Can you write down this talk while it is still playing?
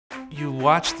You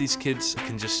watch these kids, you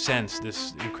can just sense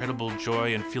this incredible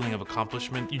joy and feeling of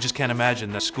accomplishment. You just can't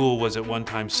imagine that school was at one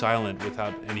time silent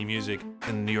without any music.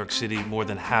 In New York City, more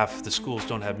than half the schools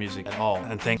don't have music at all.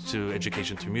 And thanks to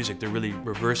education through music, they're really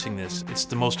reversing this. It's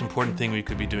the most important thing we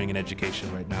could be doing in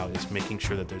education right now, is making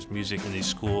sure that there's music in these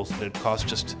schools. That it costs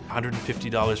just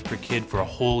 $150 per kid for a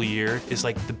whole year is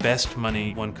like the best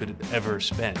money one could ever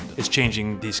spend. It's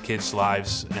changing these kids'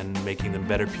 lives and making them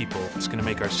better people. It's going to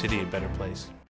make our city a better place.